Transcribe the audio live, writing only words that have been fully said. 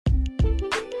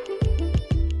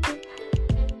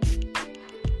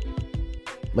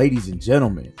Ladies and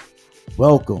gentlemen,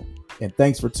 welcome and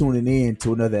thanks for tuning in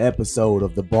to another episode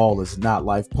of the Ball is Not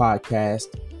Life podcast.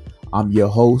 I'm your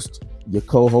host, your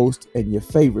co-host, and your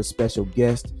favorite special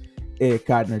guest, Ed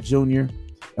Cotner Jr.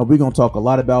 And we're going to talk a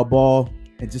lot about ball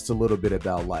and just a little bit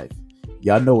about life.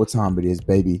 Y'all know what time it is,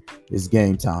 baby. It's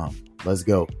game time. Let's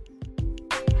go.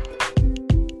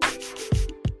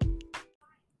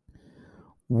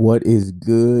 What is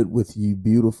good with you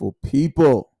beautiful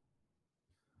people?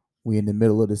 We in the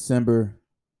middle of December,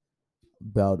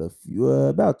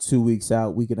 about 2 weeks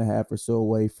out, week and a half or so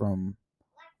away from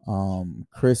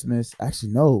Christmas.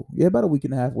 Actually, no, about a week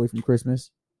and a half away from Christmas.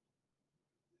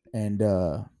 And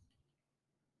I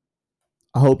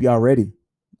hope y'all ready.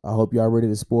 I hope y'all ready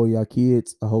to spoil y'all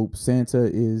kids. I hope Santa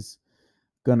is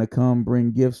gonna come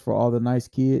bring gifts for all the nice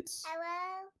kids.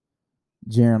 Hello.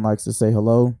 Jaren likes to say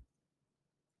hello.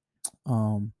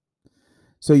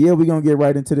 So yeah, we're gonna get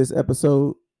right into this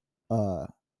episode.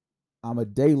 I'm a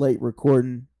day late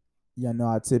recording. Y'all know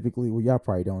y'all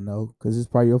probably don't know because it's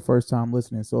probably your first time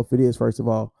listening. So if it is, first of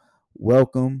all,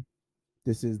 welcome.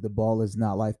 This is the Ball is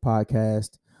Not Life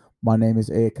podcast. My name is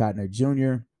Ed Cotner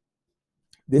Jr.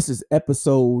 This is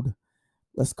episode,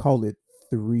 let's call it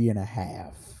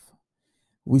 3.5.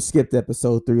 We skipped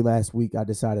episode 3 last week. I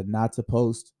decided not to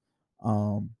post.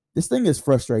 This thing is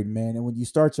frustrating, man. And when you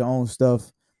start your own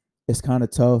stuff, it's kind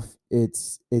of tough.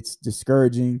 It's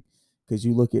discouraging because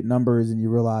you look at numbers and you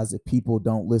realize that people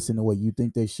don't listen the way you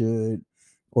think they should,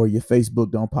 or your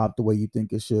Facebook don't pop the way you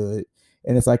think it should.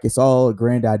 And it's like it's all a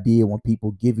grand idea when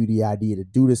people give you the idea to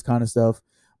do this kind of stuff.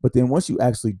 But then once you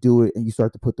actually do it and you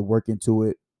start to put the work into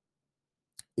it,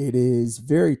 it is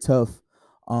very tough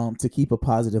to keep a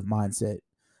positive mindset.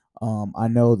 I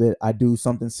know that I do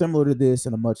something similar to this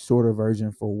in a much shorter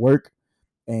version for work.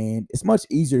 And it's much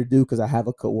easier to do because I have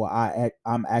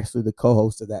I'm actually the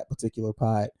co-host of that particular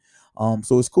pod.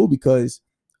 So it's cool because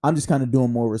I'm just kind of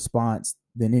doing more response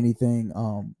than anything.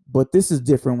 But this is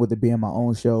different with it being my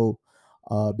own show,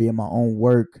 being my own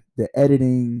work. The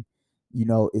editing,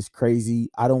 is crazy.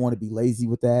 I don't want to be lazy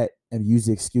with that and use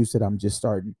the excuse that I'm just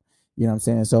starting. You know what I'm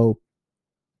saying? So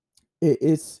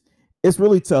it's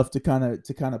really tough to kind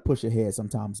of push ahead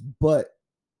sometimes. But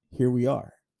here we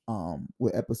are.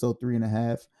 With episode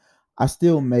 3.5. I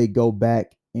still may go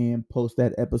back and post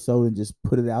that episode and just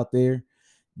put it out there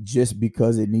just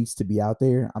because it needs to be out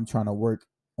there. I'm trying to work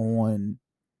on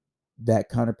that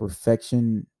kind of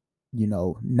perfection,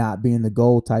 not being the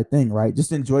goal type thing, right?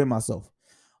 Just enjoy myself.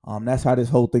 That's how this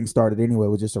whole thing started anyway,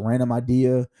 with just a random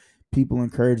idea. People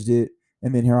encouraged it,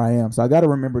 and then here I am. So I got to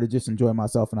remember to just enjoy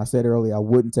myself. And I said earlier, I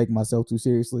wouldn't take myself too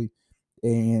seriously.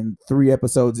 And 3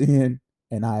 episodes in,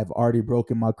 and I have already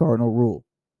broken my cardinal rule.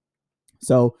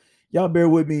 So y'all bear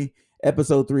with me.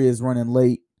 Episode 3 is running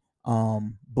late,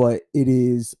 but it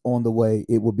is on the way.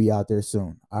 It will be out there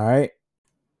soon. All right.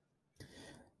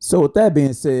 So with that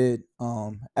being said,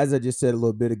 as I just said a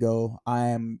little bit ago, I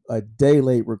am a day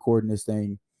late recording this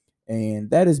thing, and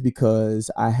that is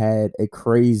because I had a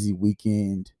crazy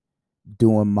weekend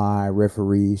doing my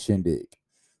referee shindig.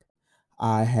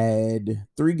 I had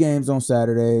 3 games on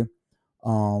Saturday.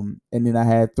 And then I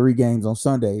had 3 games on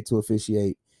Sunday to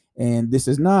officiate. And this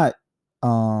is not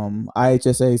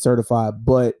IHSA certified,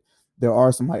 but there are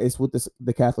it's with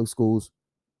the Catholic schools.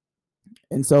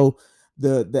 And so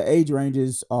the age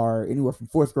ranges are anywhere from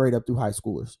 4th grade up through high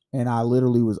schoolers. And I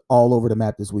literally was all over the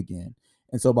map this weekend.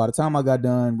 And so by the time I got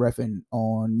done reffing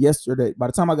yesterday,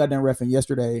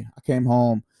 I came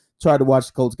home, tried to watch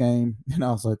the Colts game, and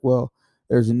I was like, well,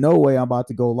 there's no way I'm about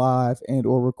to go live and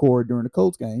or record during the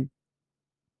Colts game.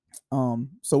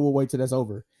 So we'll wait till that's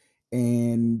over.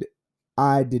 And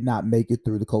I did not make it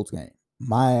through the Colts game.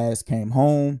 My ass came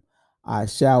home, I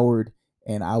showered,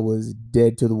 and I was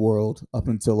dead to the world up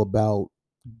until about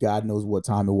God knows what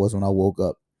time it was when I woke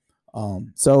up.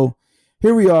 So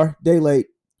here we are, day late.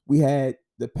 We had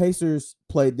the Pacers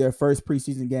played their first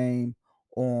preseason game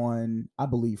on, I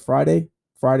believe, Friday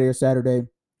or Saturday,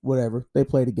 whatever. They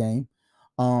played a game.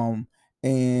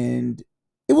 And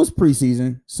it was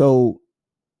preseason. So,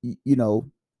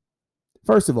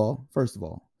 first of all,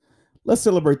 let's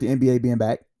celebrate the NBA being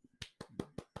back.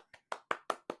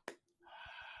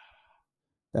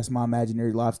 That's my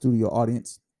imaginary live studio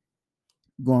audience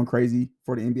going crazy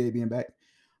for the NBA being back.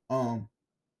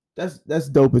 That's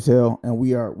dope as hell, and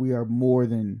we are more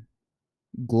than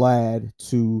glad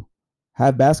to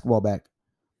have basketball back.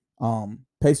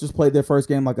 Pacers played their first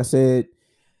game, like I said.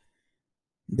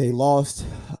 They lost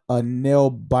a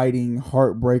nail-biting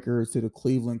heartbreaker to the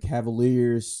Cleveland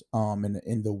Cavaliers.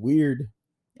 In the weird,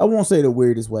 I won't say the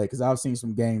weirdest way, because I've seen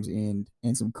some games in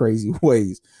some crazy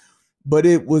ways. But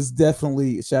it was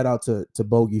definitely shout out to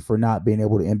Bogey for not being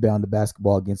able to inbound the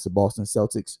basketball against the Boston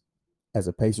Celtics. As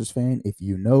a Pacers fan, if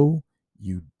you know,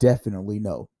 you definitely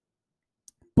know.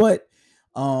 But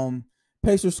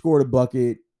Pacers scored a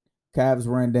bucket. Cavs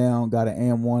ran down, got an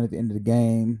and one at the end of the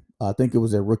game. I think it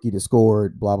was a rookie that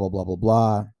scored. Blah blah blah blah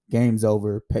blah. Game's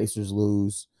over. Pacers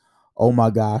lose. Oh my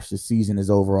gosh, the season is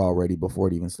over already before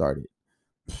it even started.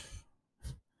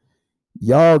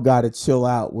 Y'all got to chill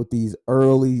out with these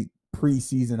early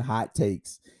preseason hot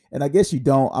takes. And I guess you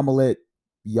don't. I'm gonna let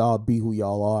y'all be who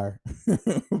y'all are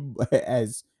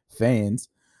as fans.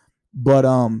 But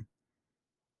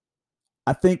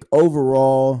I think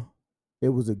overall it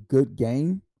was a good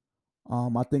game.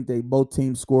 I think they both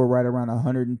teams scored right around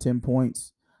 110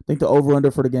 points. I think the over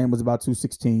under for the game was about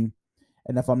 216.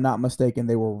 And if I'm not mistaken,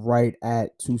 they were right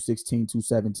at 216,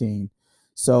 217.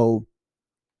 So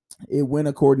it went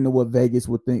according to what Vegas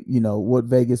would think, what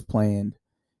Vegas planned.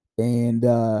 And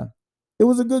it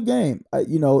was a good game.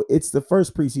 It's the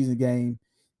first preseason game.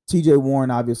 TJ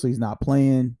Warren obviously is not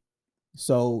playing.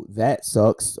 So that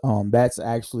sucks. That's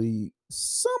actually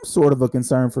some sort of a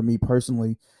concern for me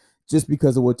personally, just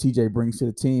because of what TJ brings to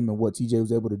the team and what TJ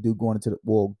was able to do going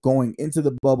into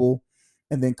the bubble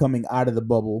and then coming out of the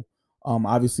bubble.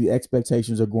 Obviously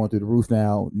expectations are going through the roof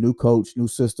now. New coach, new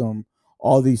system,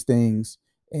 all these things,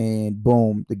 and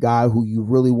boom, the guy who you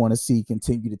really want to see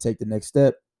continue to take the next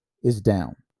step is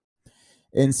down.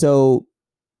 And so,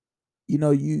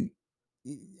 you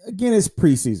again, it's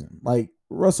preseason. Like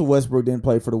Russell Westbrook didn't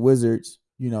play for the Wizards.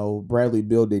 Bradley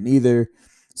Beal didn't either.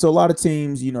 So a lot of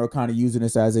teams, are kind of using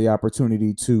this as a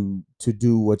opportunity to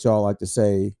do what y'all like to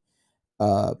say,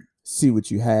 see what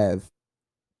you have.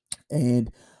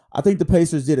 And I think the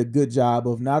Pacers did a good job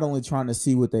of not only trying to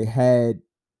see what they had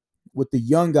with the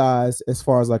young guys, as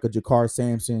far as like a Jakar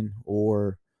Sampson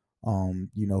or,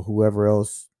 whoever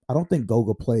else. I don't think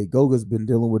Goga played. Goga's been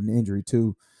dealing with an injury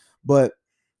too, but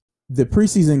the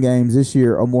preseason games this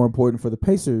year are more important for the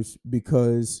Pacers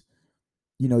because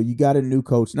you got a new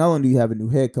coach. Not only do you have a new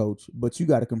head coach, but you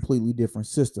got a completely different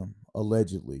system,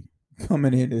 allegedly,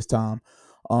 coming in this time.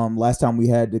 Last time we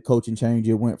had the coaching change,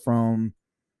 it went from,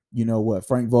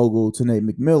 Frank Vogel to Nate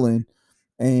McMillan,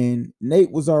 and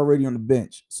Nate was already on the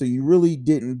bench. So you really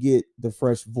didn't get the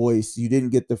fresh voice. You didn't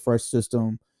get the fresh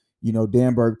system.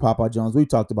 Danberg, Papa Jones, we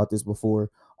talked about this before.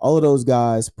 All of those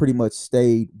guys pretty much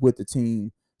stayed with the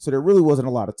team. So there really wasn't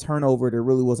a lot of turnover. There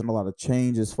really wasn't a lot of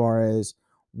change as far as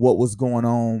what was going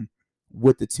on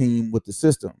with the team, with the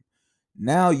system.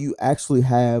 Now you actually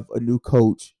have a new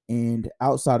coach, and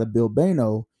outside of Bill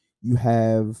Bano, you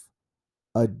have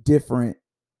a different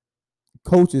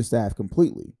coaching staff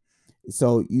completely.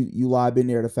 So you lob in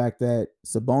there the fact that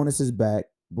Sabonis is back,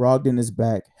 Brogdon is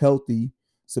back healthy,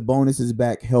 Sabonis is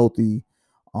back healthy,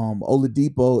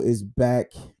 Oladipo is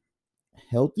back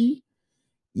healthy.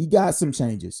 You got some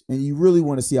changes, and you really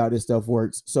want to see how this stuff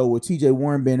works. So with TJ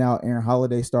Warren being out, Aaron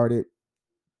Holiday started,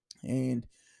 and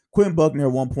Quinn Buckner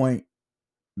at one point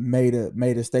made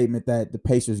a statement that the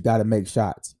Pacers got to make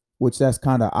shots, which that's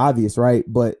kind of obvious, right?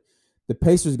 But the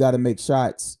Pacers got to make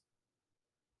shots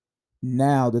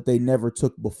now that they never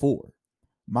took before.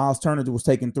 Miles Turner was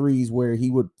taking threes where he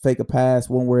would fake a pass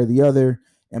one way or the other,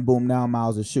 and boom, now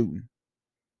Miles is shooting.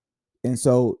 And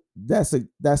so that's a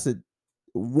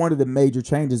one of the major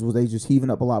changes was they just heaving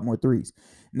up a lot more threes.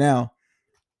 Now,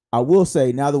 I will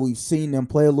say, now that we've seen them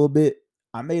play a little bit,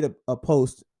 I made a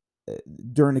post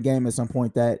during the game at some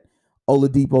point that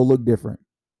Oladipo looked different.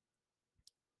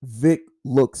 Vic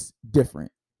looks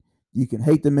different. You can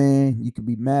hate the man, you can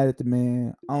be mad at the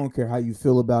man. I don't care how you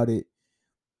feel about it.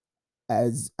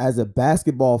 As a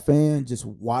basketball fan, just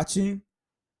watching,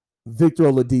 Victor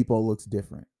Oladipo looks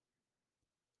different.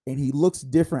 And he looks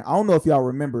different. I don't know if y'all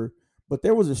remember, but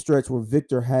there was a stretch where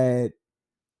Victor had,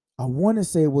 I want to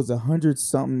say it was 100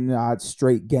 something odd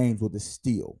straight games with a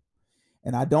steal.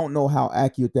 And I don't know how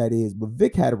accurate that is, but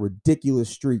Vic had a ridiculous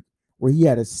streak where he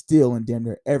had a steal in damn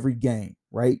near every game,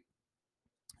 right?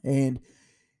 And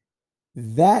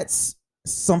that's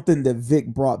something that Vic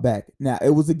brought back. Now, it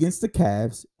was against the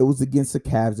Cavs. It was against the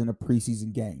Cavs in a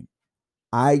preseason game.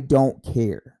 I don't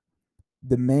care.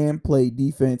 The man played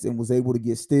defense and was able to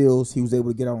get steals. He was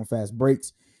able to get out on fast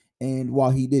breaks. And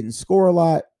while he didn't score a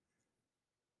lot,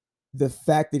 the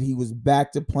fact that he was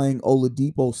back to playing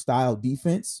Oladipo style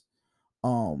defense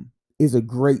is a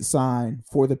great sign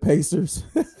for the Pacers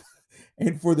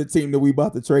and for the team that we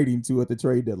about to trade him to at the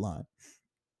trade deadline.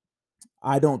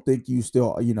 I don't think you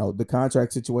still, the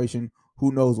contract situation,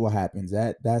 who knows what happens.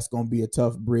 That's going to be a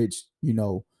tough bridge,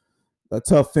 a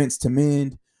tough fence to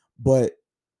mend, but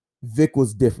Vic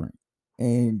was different.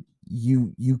 And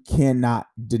you cannot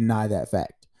deny that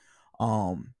fact.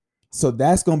 So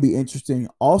that's going to be interesting.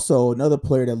 Also, another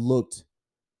player that looked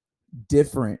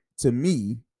different to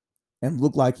me and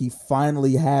looked like he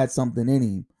finally had something in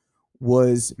him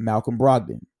was Malcolm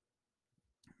Brogdon.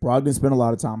 Brogdon spent a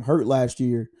lot of time hurt last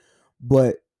year,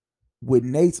 but with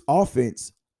Nate's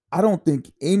offense, I don't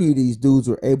think any of these dudes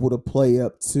were able to play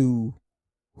up to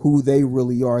who they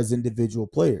really are as individual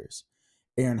players.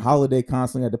 Aaron Holiday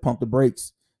constantly had to pump the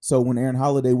brakes. So when Aaron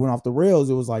Holiday went off the rails,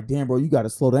 it was like, damn, bro, you got to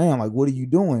slow down. Like, what are you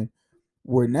doing?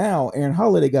 Where now Aaron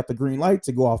Holiday got the green light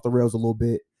to go off the rails a little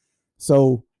bit.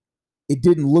 So it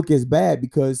didn't look as bad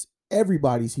because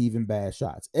everybody's heaving bad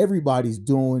shots. Everybody's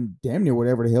doing damn near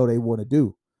whatever the hell they want to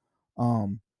do.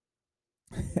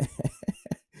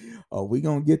 Oh, we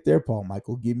gonna get there, Paul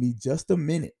Michael. Give me just a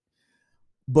minute.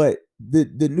 But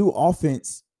the new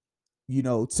offense,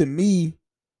 to me,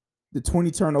 the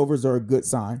 20 turnovers are a good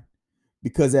sign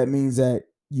because that means that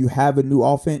you have a new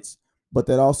offense, but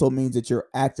that also means that you're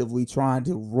actively trying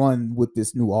to run with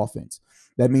this new offense.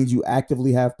 That means you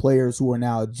actively have players who are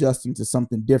now adjusting to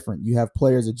something different. You have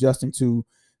players adjusting to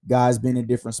guys being in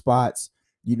different spots,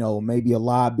 maybe a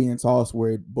lob being tossed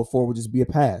where before would just be a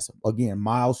pass. Again,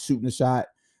 Miles shooting a shot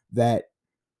that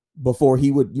before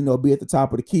he would, be at the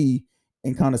top of the key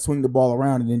and kind of swing the ball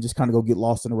around and then just kind of go get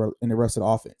lost in the rest of the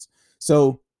offense.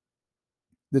 So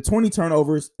the 20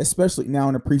 turnovers, especially now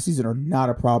in the preseason, are not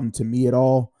a problem to me at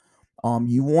all.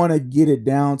 You want to get it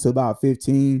down to about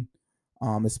 15,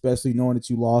 especially knowing that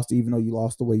you lost, even though you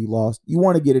lost the way you lost. You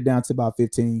want to get it down to about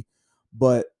 15,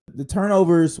 but the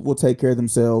turnovers will take care of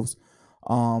themselves.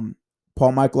 Paul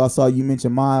Michael, I saw you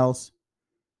mention Miles.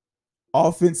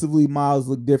 Offensively, Miles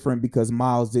looked different because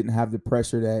Miles didn't have the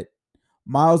pressure that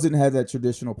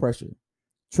traditional pressure.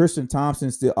 Tristan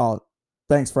Thompson still. Oh,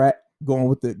 thanks, Frat. Going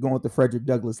with the Frederick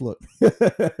Douglass look.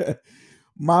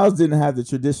 Miles didn't have the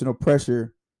traditional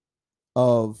pressure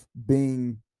of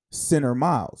being center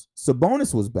Miles.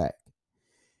 Sabonis was back.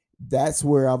 That's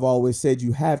where I've always said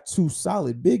you have two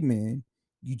solid big men.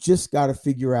 You just got to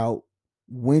figure out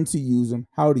when to use them,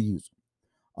 how to use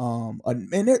them.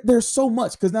 And there's so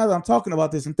much because now that I'm talking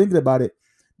about this and thinking about it,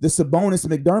 the Sabonis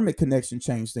McDermott connection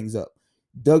changed things up.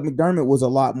 Doug McDermott was a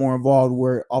lot more involved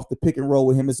where off the pick and roll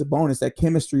with him and Sabonis, that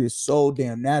chemistry is so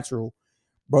damn natural.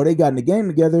 Bro, they got in the game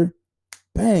together,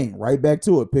 bang, right back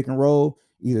to it. Pick and roll,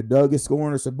 either Doug is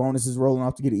scoring or Sabonis is rolling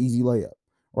off to get an easy layup,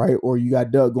 right? Or you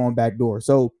got Doug going back door.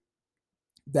 So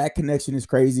that connection is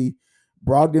crazy.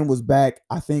 Brogdon was back.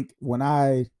 I think when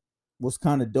I was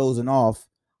kind of dozing off,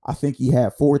 I think he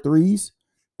had 4 threes.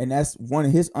 And that's one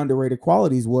of his underrated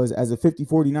qualities was as a 50,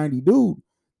 40, 90 dude,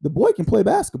 the boy can play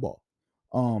basketball.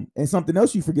 And something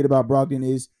else you forget about Brogdon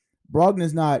is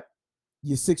not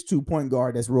your 6'2" point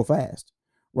guard that's real fast,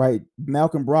 right?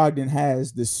 Malcolm Brogdon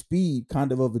has the speed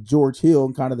kind of a George Hill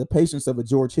and kind of the patience of a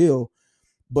George Hill,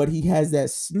 but he has that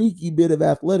sneaky bit of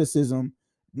athleticism,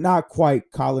 not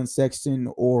quite Colin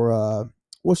Sexton or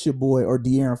what's your boy or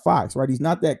De'Aaron Fox, right? He's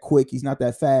not that quick. He's not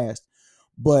that fast.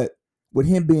 But with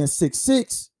him being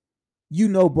 6'6",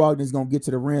 Brogdon's going to get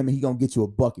to the rim and he's going to get you a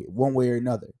bucket one way or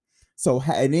another. So,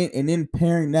 and then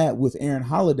pairing that with Aaron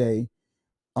Holiday,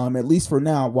 at least for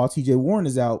now, while TJ Warren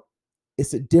is out,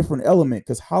 it's a different element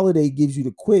because Holiday gives you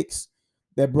the quicks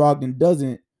that Brogdon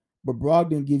doesn't, but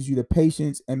Brogdon gives you the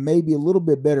patience and maybe a little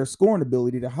bit better scoring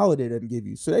ability that Holiday doesn't give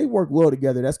you. So they work well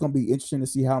together. That's going to be interesting to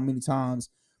see how many times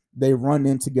they run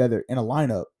in together in a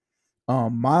lineup.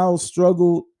 Miles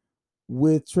struggled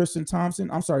with Tristan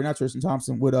Thompson. I'm sorry, not Tristan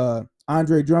Thompson, with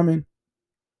Andre Drummond.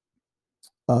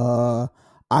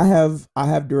 I have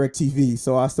DirecTV,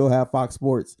 so I still have Fox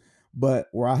Sports, but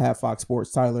where I have Fox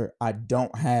Sports, Tyler, I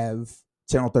don't have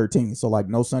Channel 13. So like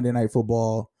no Sunday Night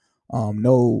Football,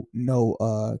 no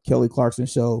Kelly Clarkson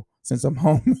show since I'm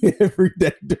home every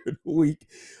day during the week.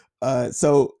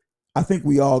 So I think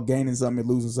we all gaining something and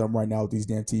losing something right now with these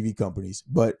damn TV companies.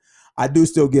 But I do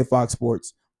still get Fox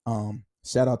Sports.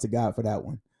 Shout out to God for that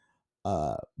one.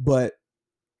 But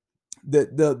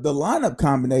the lineup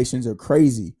combinations are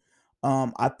crazy.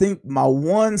 I think my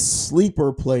one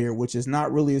sleeper player, which is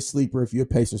not really a sleeper if you're a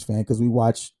Pacers fan, because we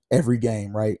watch every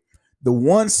game, right? The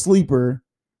one sleeper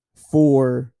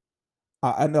for,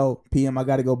 I know, PM, I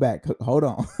got to go back. Hold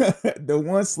on. The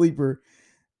one sleeper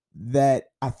that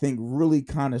I think really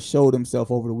kind of showed himself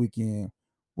over the weekend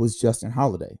was Justin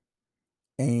Holiday.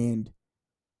 And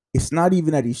it's not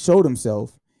even that he showed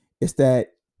himself. It's that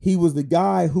he was the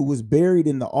guy who was buried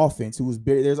in the offense, who was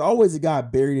buried. There's always a guy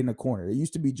buried in the corner. It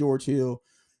used to be George Hill.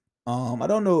 I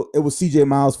don't know. It was CJ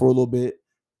Miles for a little bit.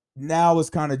 Now it's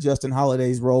kind of Justin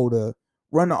Holiday's role to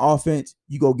run the offense.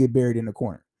 You go get buried in the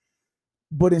corner.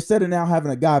 But instead of now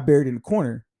having a guy buried in the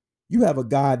corner, you have a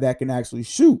guy that can actually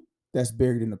shoot that's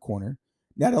buried in the corner.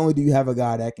 Not only do you have a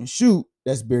guy that can shoot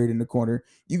that's buried in the corner,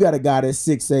 you got a guy that's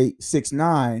 6'8",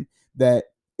 6'9", that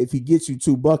if he gets you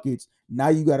 2 buckets, now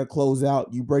you got to close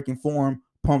out. You breaking form,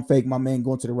 pump fake my man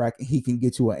going to the rack, and he can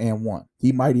get you an and one.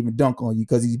 He might even dunk on you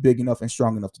because he's big enough and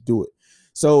strong enough to do it.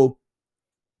 So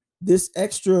this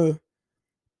extra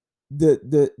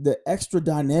the extra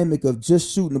dynamic of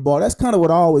just shooting the ball, that's kind of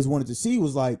what I always wanted to see,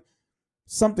 was like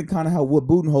something kind of how Wood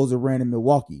Budenholzer ran in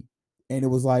Milwaukee. And it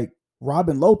was like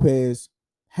Robin Lopez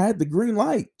had the green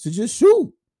light to just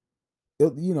shoot. I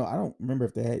don't remember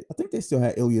if I think they still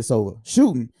had Ilyasova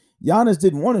shooting. Giannis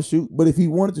didn't want to shoot, but if he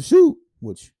wanted to shoot,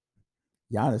 which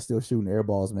Giannis still shooting air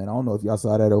balls, man. I don't know if y'all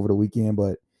saw that over the weekend,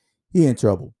 but he in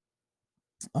trouble.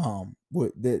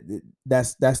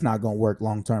 That's not gonna work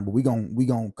long term, but we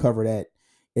gonna cover that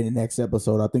in the next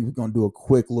episode. I think we're gonna do a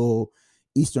quick little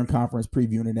Eastern Conference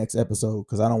preview in the next episode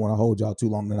because I don't want to hold y'all too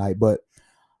long tonight. But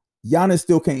Giannis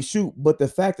still can't shoot, but the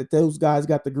fact that those guys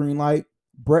got the green light,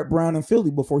 Brett Brown in Philly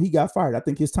before he got fired, I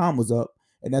think his time was up,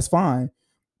 and that's fine.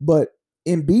 But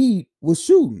Embiid was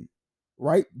shooting,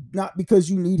 right? Not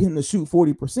because you need him to shoot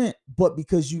 40%, but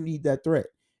because you need that threat.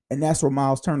 And that's where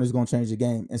Miles Turner is going to change the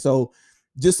game. And so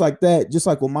just like that, just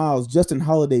like with Miles, Justin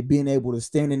Holiday being able to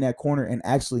stand in that corner and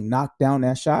actually knock down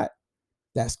that shot,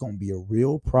 that's going to be a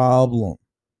real problem.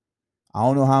 I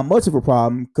don't know how much of a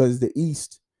problem because the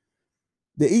East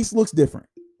looks different.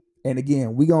 And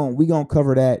again, we gonna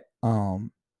cover that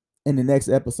in the next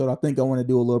episode. I think I want to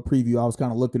do a little preview. I was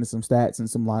kind of looking at some stats and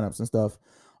some lineups and stuff.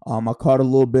 I caught a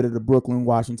little bit of the Brooklyn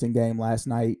Washington game last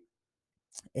night,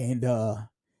 and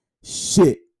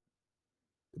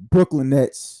Brooklyn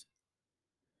Nets.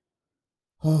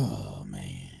 Oh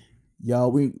man,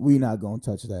 y'all, we not gonna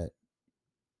touch that.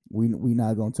 We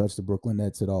not gonna touch the Brooklyn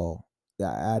Nets at all.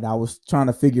 I was trying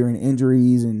to figure in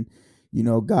injuries and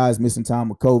guys missing time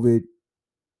with COVID.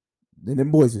 Then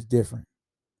them boys is different.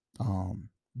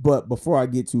 But before I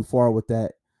get too far with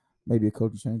that, maybe a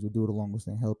coaching change will do it along with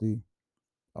staying healthy.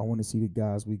 I want to see the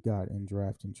guys we got in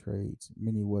draft and trades.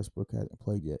 Minnie Westbrook hasn't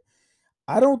played yet.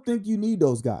 I don't think you need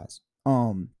those guys.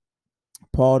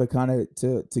 Paul, to kind of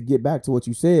to get back to what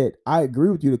you said, I agree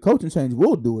with you. The coaching change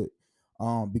will do it,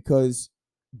 because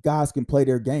guys can play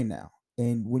their game now.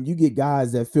 And when you get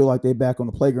guys that feel like they're back on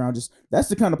the playground, that's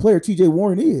the kind of player TJ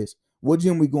Warren is. What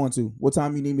gym we going to? What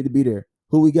time you need me to be there?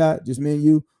 Who we got? Just me and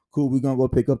you? Cool, we going to go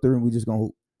pick up there and we just going to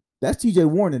hoop. That's TJ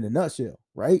Warren in a nutshell,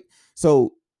 right?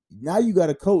 So now you got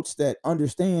a coach that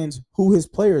understands who his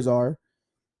players are,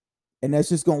 and that's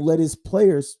just going to let his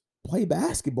players play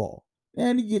basketball.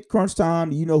 And you get crunch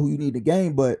time, you know who you need the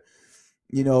game, but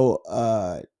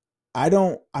I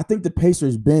think the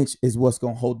Pacers bench is what's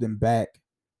going to hold them back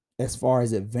as far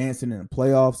as advancing in the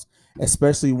playoffs,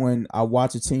 especially when I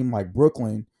watch a team like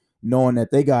Brooklyn, knowing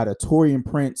that they got a Taurean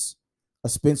Prince, a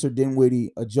Spencer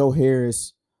Dinwiddie, a Joe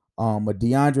Harris, a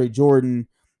DeAndre Jordan.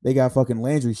 They got fucking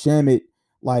Landry Shamet.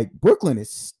 Like, Brooklyn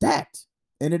is stacked.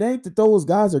 And it ain't that those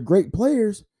guys are great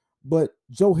players, but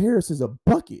Joe Harris is a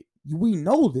bucket. We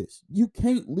know this. You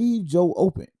can't leave Joe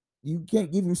open. You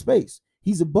can't give him space.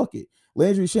 He's a bucket.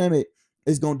 Landry Shamet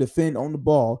is going to defend on the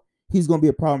ball. He's going to be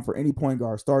a problem for any point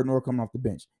guard, starting or coming off the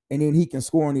bench. And then he can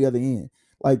score on the other end.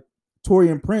 Like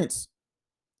Taurean Prince,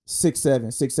 6'7",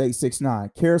 6'8",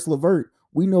 6'9". Karis LeVert,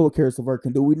 we know what Karis LeVert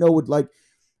can do. We know what, like,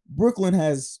 Brooklyn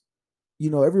has,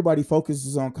 everybody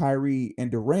focuses on Kyrie and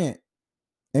Durant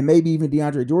and maybe even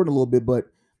DeAndre Jordan a little bit, but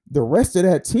the rest of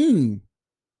that team,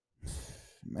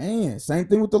 man, same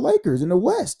thing with the Lakers in the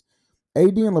West.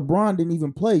 AD and LeBron didn't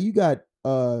even play. You got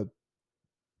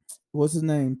what's his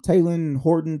name? Talen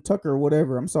Horton Tucker or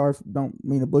whatever. I'm sorry, don't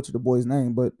mean to butcher the boy's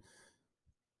name, but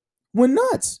went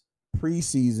nuts.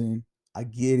 Preseason, I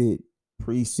get it.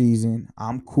 Preseason,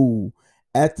 I'm cool.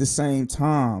 At the same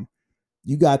time,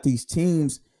 you got these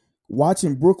teams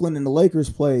watching Brooklyn and the Lakers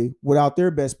play without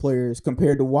their best players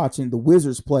compared to watching the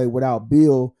Wizards play without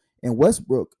Beal and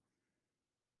Westbrook.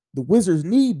 The Wizards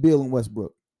need Beal and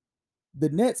Westbrook. The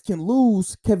Nets can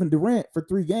lose Kevin Durant for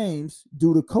 3 games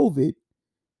due to COVID,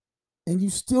 and you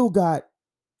still got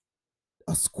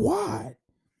a squad.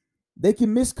 They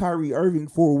can miss Kyrie Irving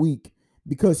for a week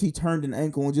because he turned an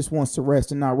ankle and just wants to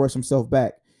rest and not rush himself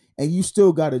back. And you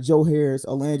still got a Joe Harris,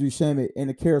 a Landry Shamet, and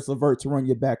a Karis LeVert to run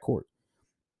your backcourt.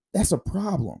 That's a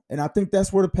problem. And I think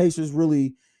that's where the Pacers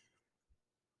really,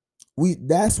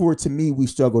 that's where, to me, we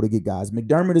struggle to get guys.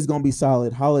 McDermott is going to be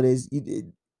solid. Holidays,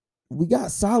 we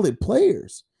got solid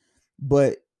players.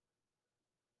 But,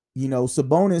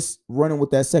 Sabonis running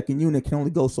with that second unit can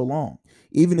only go so long.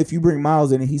 Even if you bring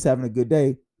Miles in and he's having a good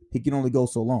day, he can only go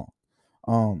so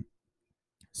long.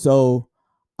 So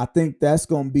I think that's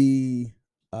gonna be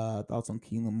thoughts on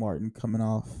Keelan Martin coming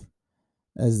off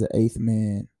as the eighth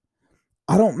man.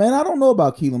 I don't know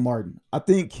about Keelan Martin. I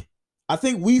think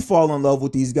we fall in love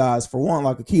with these guys. For one,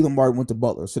 like a Keelan Martin went to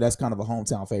Butler, so that's kind of a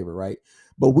hometown favorite, right?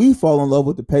 But we fall in love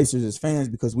with the Pacers as fans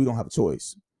because we don't have a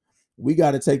choice. We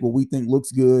got to take what we think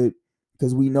looks good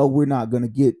because we know we're not going to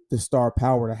get the star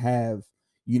power to have,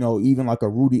 even like a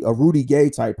Rudy Gay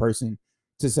type person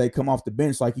to say come off the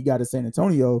bench like he got at San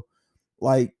Antonio.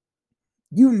 Like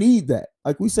you need that.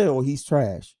 Like we say, oh, he's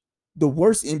trash. The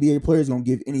worst NBA player is going to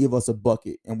give any of us a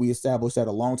bucket. And we established that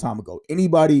a long time ago.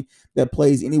 Anybody that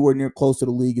plays anywhere near close to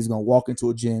the league is going to walk into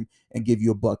a gym and give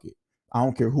you a bucket. I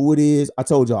don't care who it is. I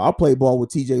told y'all, I play ball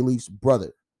with TJ Leaf's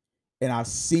brother. And I've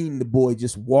seen the boy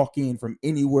just walk in from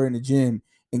anywhere in the gym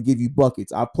and give you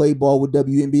buckets. I play ball with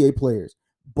WNBA players,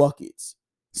 buckets.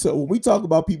 So when we talk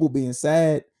about people being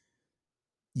sad,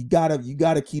 you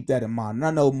gotta keep that in mind. And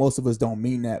I know most of us don't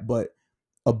mean that, but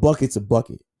a bucket's a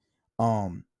bucket.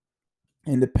 Um,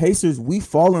 and the Pacers, we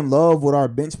fall in love with our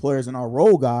bench players and our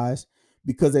role guys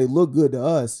because they look good to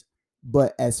us.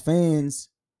 But as fans,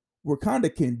 we're kind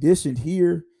of conditioned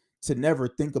here to never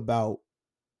think about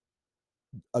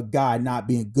a guy not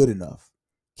being good enough.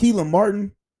 Keelan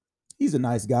Martin, he's a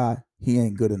nice guy. He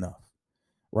ain't good enough,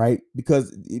 right?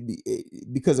 Because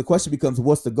the question becomes,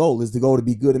 what's the goal? Is the goal to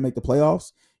be good and make the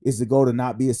playoffs? Is the goal to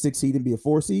not be a 6 seed and be a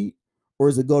 4 seed? Or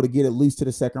is the goal to get at least to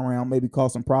the second round, maybe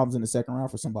cause some problems in the second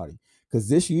round for somebody? Because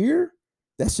this year,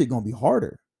 that shit gonna be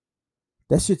harder.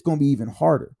 That shit's gonna be even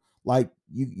harder. Like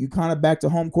you kind of back to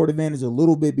home court advantage a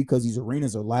little bit because these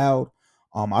arenas are loud.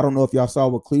 I don't know if y'all saw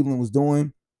what Cleveland was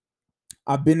doing.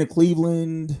 I've been to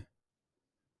Cleveland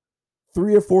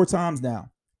 3 or 4 times now.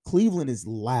 Cleveland is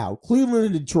loud. Cleveland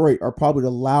and Detroit are probably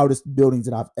the loudest buildings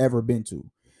that I've ever been to.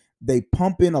 They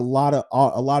pump in a lot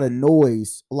of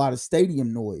noise, a lot of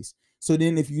stadium noise. So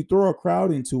then if you throw a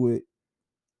crowd into it,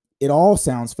 it all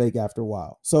sounds fake after a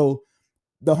while. So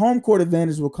the home court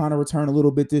advantage will kind of return a little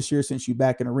bit this year since you're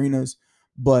back in arenas.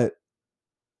 But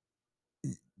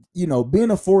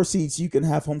being a 4 seed, so you can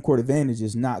have home court advantage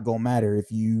is not gonna matter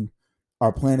if you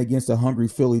are playing against a hungry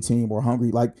Philly team or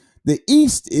hungry. Like the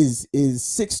East is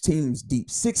 6 teams deep,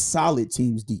 6 solid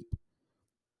teams deep.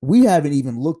 We haven't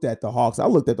even looked at the Hawks. I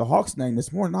looked at the Hawks name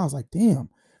this morning. I was like, damn,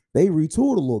 they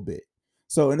retooled a little bit.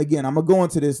 So, and again, I'm gonna go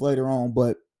into this later on,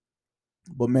 but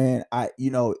man,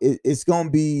 it's gonna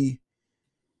be,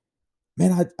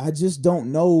 man, I just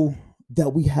don't know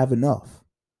that we have enough.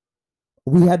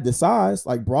 We had the size,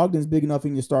 like Brogdon's big enough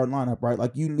in your starting lineup, right?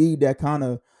 Like you need that kind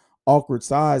of awkward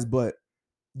size, but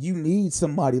you need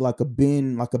somebody like a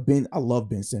Ben. I love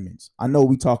Ben Simmons. I know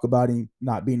we talk about him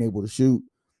not being able to shoot.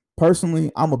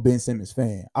 Personally, I'm a Ben Simmons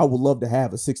fan. I would love to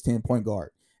have a 6'10" point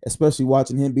guard, especially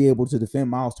watching him be able to defend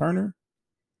Miles Turner.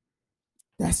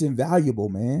 That's invaluable,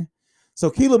 man.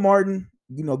 So Keelan Martin,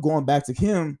 going back to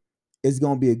him is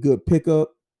going to be a good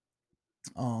pickup.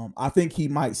 I think he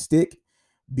might stick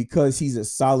because he's a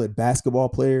solid basketball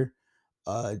player.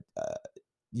 Uh, uh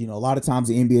a lot of times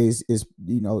the NBA is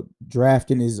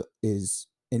drafting is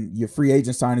and your free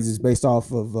agent signings is based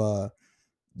off of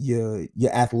your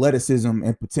athleticism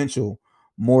and potential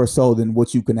more so than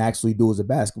what you can actually do as a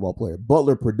basketball player.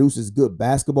 Butler produces good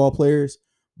basketball players,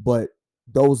 but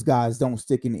those guys don't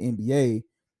stick in the NBA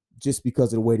just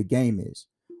because of the way the game is.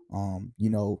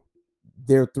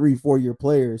 They're 3-4 year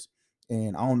players,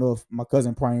 and I don't know if my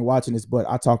cousin probably ain't watching this, but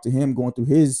I talked to him going through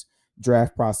his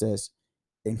draft process,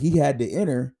 and he had to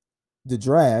enter the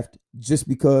draft just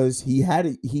because he had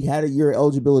a year of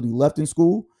eligibility left in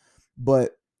school,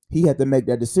 but he had to make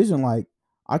that decision like,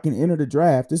 I can enter the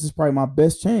draft. This is probably my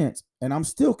best chance, and I'm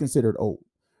still considered old,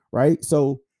 right?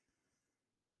 So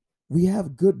we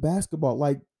have good basketball.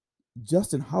 Like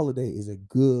Justin Holiday is a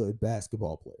good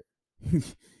basketball player.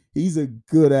 He's a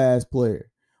good ass player,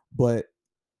 but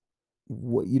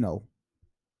what you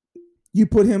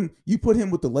put him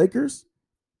with the Lakers,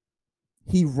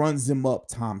 he runs them up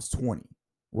times 20,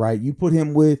 right? You put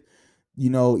him with,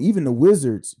 even the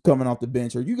Wizards coming off the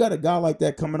bench, or you got a guy like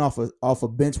that coming off a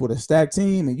bench with a stacked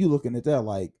team, and you looking at that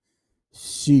like,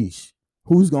 sheesh,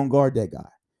 who's gonna guard that guy?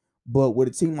 But with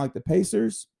a team like the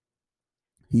Pacers,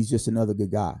 he's just another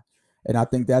good guy. And I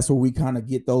think that's where we kind of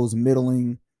get those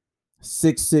middling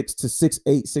 6'6" to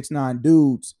 6'8", 6'9"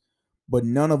 dudes, but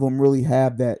none of them really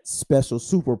have that special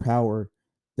superpower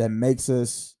that makes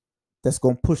us that's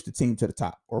going to push the team to the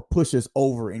top or push us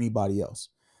over anybody else.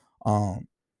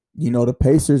 The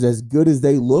Pacers, as good as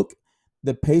they look,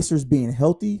 the Pacers being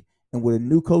healthy and with a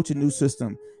new coach and new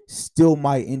system, still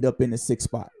might end up in the 6th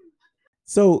spot.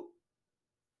 So,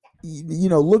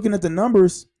 looking at the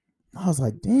numbers, I was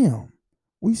like, damn,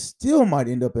 we still might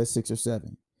end up at 6 or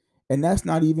 7. And that's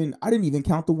not even, I didn't even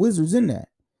count the Wizards in that.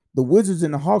 The Wizards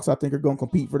and the Hawks, I think, are going to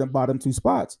compete for the bottom 2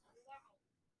 spots.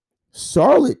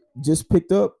 Charlotte just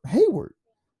picked up Hayward.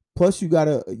 Plus, you got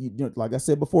like I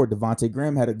said before, Devontae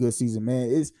Graham had a good season,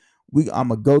 man. I'm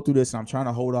gonna go through this, and I'm trying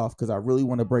to hold off because I really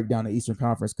want to break down the Eastern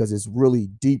Conference because it's really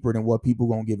deeper than what people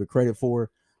gonna give it credit for.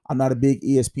 I'm not a big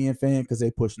ESPN fan because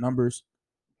they push numbers.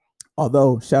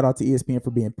 Although, shout out to ESPN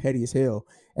for being petty as hell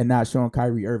and not showing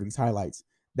Kyrie Irving's highlights.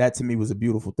 That to me was a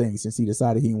beautiful thing since he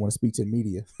decided he didn't want to speak to the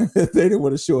media. They didn't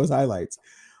want to show his highlights.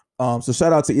 So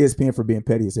shout out to ESPN for being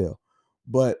petty as hell.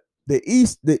 But the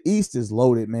East is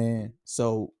loaded, man.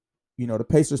 So, the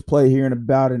Pacers play here in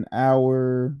about an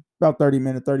hour, about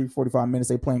 45 minutes.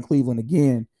 They play in Cleveland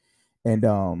again. And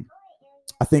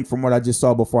I think from what I just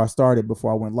saw before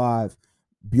I went live,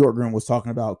 Bjorkgren was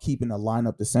talking about keeping the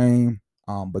lineup the same.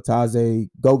 Batadze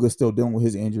Goga's still dealing with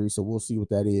his injury, so we'll see what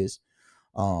that is.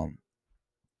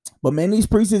 But man, these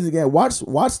preseason games,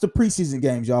 watch the preseason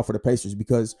games, y'all, for the Pacers,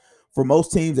 because for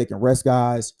most teams they can rest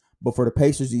guys, but for the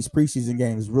Pacers, these preseason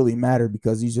games really matter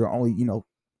because these are only,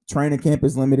 training camp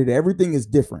is limited. Everything is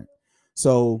different.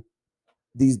 So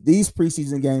these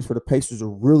preseason games for the Pacers are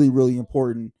really, really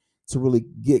important to really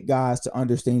get guys to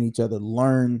understand each other,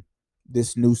 learn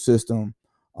this new system,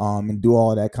 and do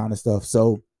all of that kind of stuff.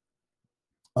 So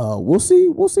we'll see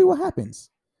what happens.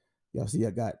 Y'all see,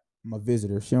 I got my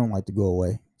visitor. She don't like to go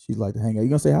away. She'd like to hang out. You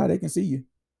gonna say hi? They can see you.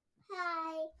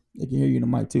 Hi. They can hear you in the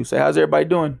mic too. Say, how's everybody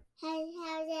doing? How's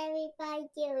everybody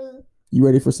doing? You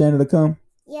ready for Santa to come?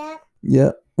 Yep.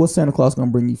 Yep. What's Santa Claus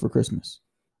gonna bring you for Christmas?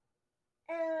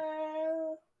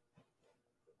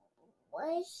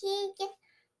 What's he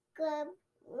gonna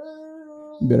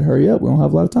bring? You better hurry up. We don't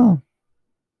have a lot of time.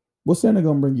 What's Santa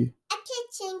gonna bring you? A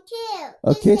kitchen too.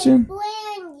 A kitchen? Like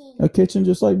Brandy. A kitchen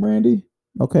just like Brandy?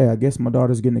 Okay, I guess my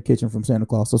daughter's getting a kitchen from Santa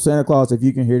Claus. So Santa Claus, if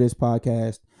you can hear this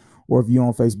podcast or if you're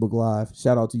on Facebook Live,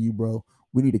 shout out to you, bro.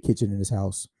 We need a kitchen in this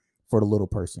house for the little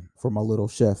person, for my little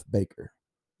chef baker.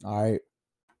 All right.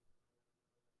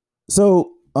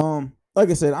 So, like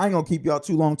I said, I ain't gonna keep y'all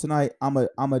too long tonight. I'm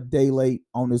a day late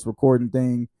on this recording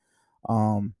thing.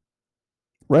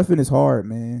 Reffing is hard,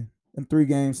 man. And 3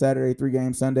 games Saturday, 3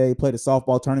 games Sunday. Played a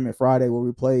softball tournament Friday where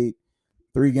we played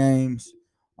 3 games.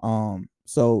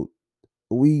 So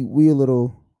we a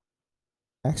little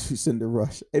actually send a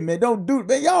rush. Hey man, don't do it,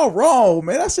 man. Y'all wrong,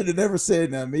 man. I should have never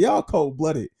said that, man. Y'all cold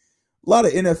blooded. A lot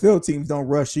of NFL teams don't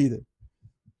rush either.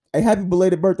 Hey, happy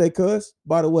belated birthday, cuz.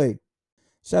 By the way,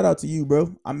 shout out to you,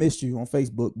 bro. I missed you on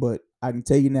Facebook, but I can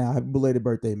tell you now, happy belated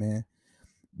birthday, man.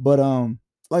 But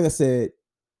like I said,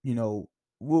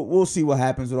 we'll see what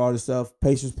happens with all this stuff.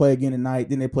 Pacers play again tonight.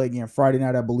 Then they play again Friday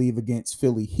night, I believe, against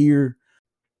Philly here.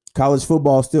 College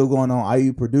football still going on.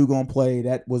 IU Purdue gonna play.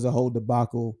 That was a whole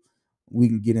debacle. We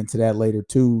can get into that later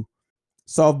too.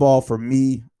 Softball for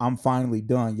me, I'm finally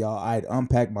done, y'all. I had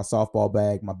unpacked my softball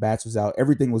bag. My bats was out.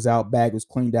 Everything was out. Bag was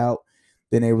cleaned out.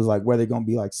 Then it was like, where they gonna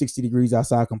be like 60 degrees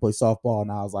outside, I can play softball.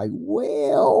 And I was like,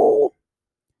 well.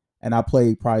 And I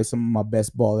played probably some of my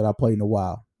best ball that I played in a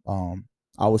while.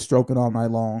 I was stroking all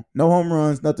night long. No home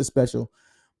runs, nothing special.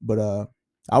 But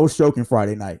I was stroking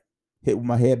Friday night. Hit with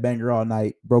my headbanger all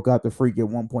night. Broke out the freak at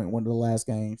one point, one of the last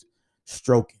games.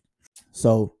 Stroking.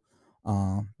 So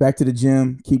back to the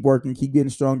gym. Keep working. Keep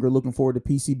getting stronger. Looking forward to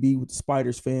PCB with the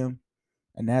Spiders fam.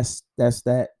 And that's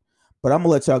that. But I'm going to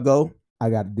let y'all go.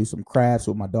 I got to do some crafts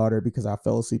with my daughter because I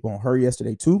fell asleep on her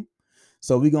yesterday too.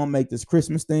 So we're going to make this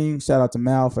Christmas thing. Shout out to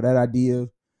Mal for that idea.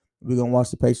 We're going to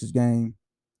watch the Pacers game.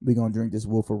 We're going to drink this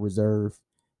Woodford Reserve.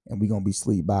 And we're going to be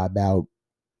asleep by about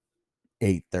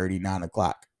 8:30, 9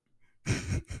 o'clock.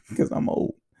 Because I'm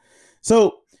old.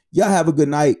 So y'all have a good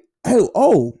night.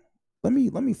 Oh, let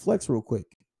me flex real quick.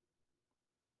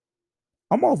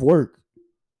 I'm off work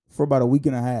for about a week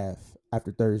and a half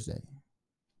after Thursday.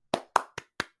 I'm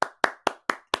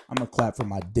gonna clap for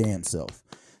my damn self.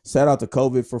 Shout out to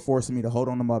COVID for forcing me to hold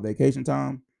on to my vacation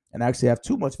time and actually have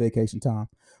too much vacation time.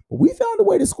 But we found a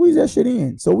way to squeeze that shit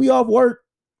in. So we off work.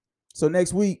 So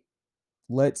next week,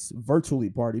 let's virtually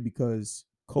party because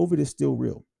COVID is still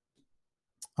real.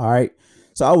 All right.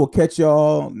 So I will catch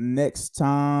y'all next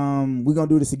time. We're going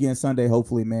to do this again Sunday,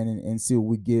 hopefully, man, and see what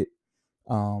we get.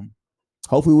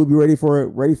 Hopefully we'll be ready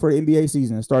for the NBA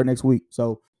season and start next week.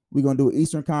 So we're going to do an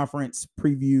Eastern Conference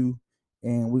preview,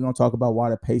 and we're going to talk about why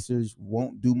the Pacers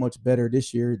won't do much better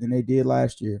this year than they did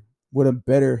last year with a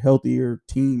better, healthier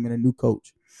team and a new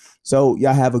coach. So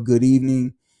y'all have a good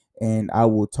evening, and I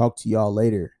will talk to y'all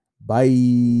later.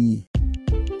 Bye.